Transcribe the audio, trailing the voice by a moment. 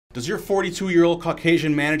Does your 42-year-old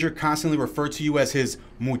Caucasian manager constantly refer to you as his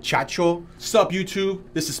muchacho? Sup YouTube,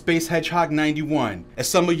 this is Space Hedgehog 91. As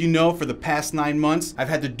some of you know, for the past 9 months, I've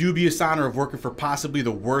had the dubious honor of working for possibly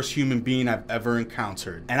the worst human being I've ever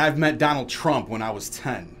encountered. And I've met Donald Trump when I was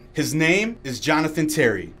 10. His name is Jonathan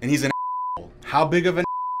Terry, and he's an asshole. How big of an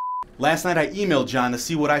asshole? Last night I emailed John to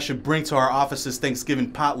see what I should bring to our office's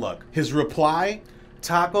Thanksgiving potluck. His reply,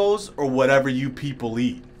 tacos or whatever you people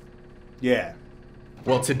eat. Yeah.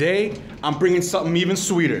 Well, today, I'm bringing something even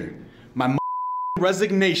sweeter. My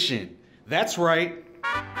resignation. That's right.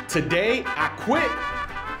 Today, I quit.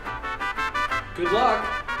 Good luck.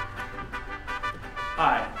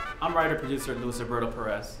 Hi, I'm writer-producer Luis Alberto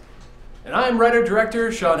Perez. And I'm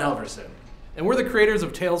writer-director Sean Halvorsen. And we're the creators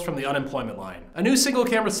of Tales from the Unemployment Line, a new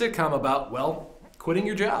single-camera sitcom about, well, quitting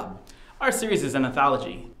your job. Our series is an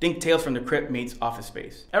anthology. Think Tales from the Crypt meets Office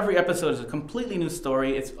Space. Every episode is a completely new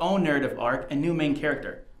story, its own narrative arc, and new main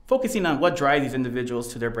character, focusing on what drives these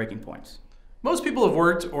individuals to their breaking points. Most people have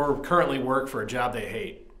worked or currently work for a job they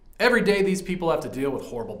hate. Every day these people have to deal with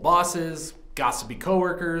horrible bosses, gossipy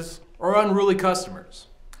coworkers, or unruly customers.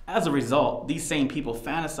 As a result, these same people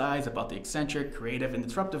fantasize about the eccentric, creative, and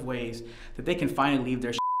disruptive ways that they can finally leave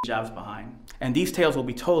their jobs behind. And these tales will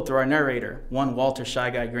be told through our narrator, one Walter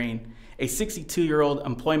Shy Guy Green, a 62-year-old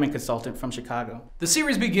employment consultant from Chicago. The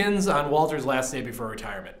series begins on Walter's last day before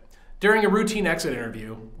retirement. During a routine exit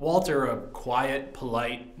interview, Walter, a quiet,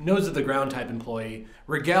 polite, nose-to-the-ground type employee,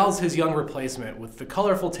 regales his young replacement with the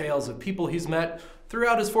colorful tales of people he's met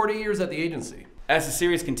throughout his 40 years at the agency. As the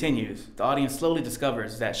series continues, the audience slowly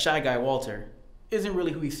discovers that Shy Guy Walter isn't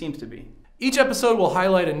really who he seems to be. Each episode will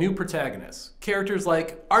highlight a new protagonist, characters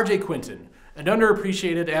like R.J. Quinton, an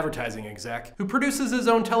underappreciated advertising exec who produces his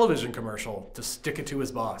own television commercial to stick it to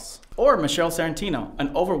his boss. Or Michelle Sarantino,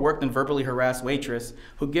 an overworked and verbally harassed waitress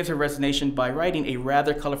who gives her resignation by writing a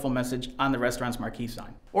rather colorful message on the restaurant's marquee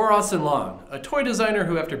sign. Or Austin Long, a toy designer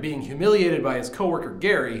who, after being humiliated by his coworker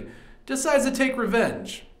Gary, decides to take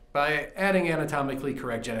revenge by adding anatomically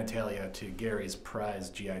correct genitalia to Gary's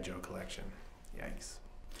prized G.I. Joe collection. Yikes.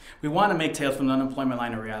 We want to make Tales from the Unemployment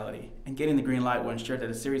Line a reality, and getting the green light will ensure that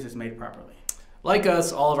the series is made properly. Like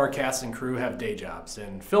us, all of our cast and crew have day jobs,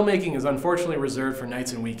 and filmmaking is unfortunately reserved for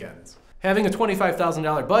nights and weekends. Having a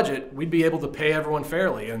 $25,000 budget, we'd be able to pay everyone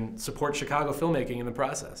fairly and support Chicago filmmaking in the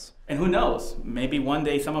process. And who knows, maybe one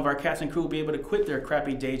day some of our cast and crew will be able to quit their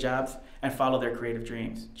crappy day jobs and follow their creative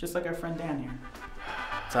dreams, just like our friend Dan here.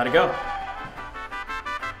 So how'd it go?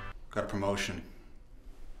 Got a promotion.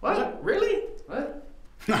 What? Really? What?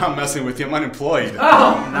 No, I'm messing with you. I'm unemployed.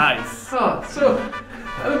 Oh! Nice. Oh, so,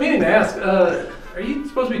 I've been meaning to ask, are you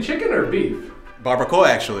supposed to be chicken or beef? Barbacoa,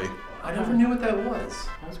 actually. I never knew what that was.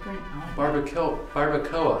 That was great. Barbacoa.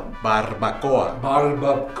 Barbacoa.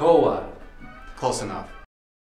 Barbacoa. Close enough.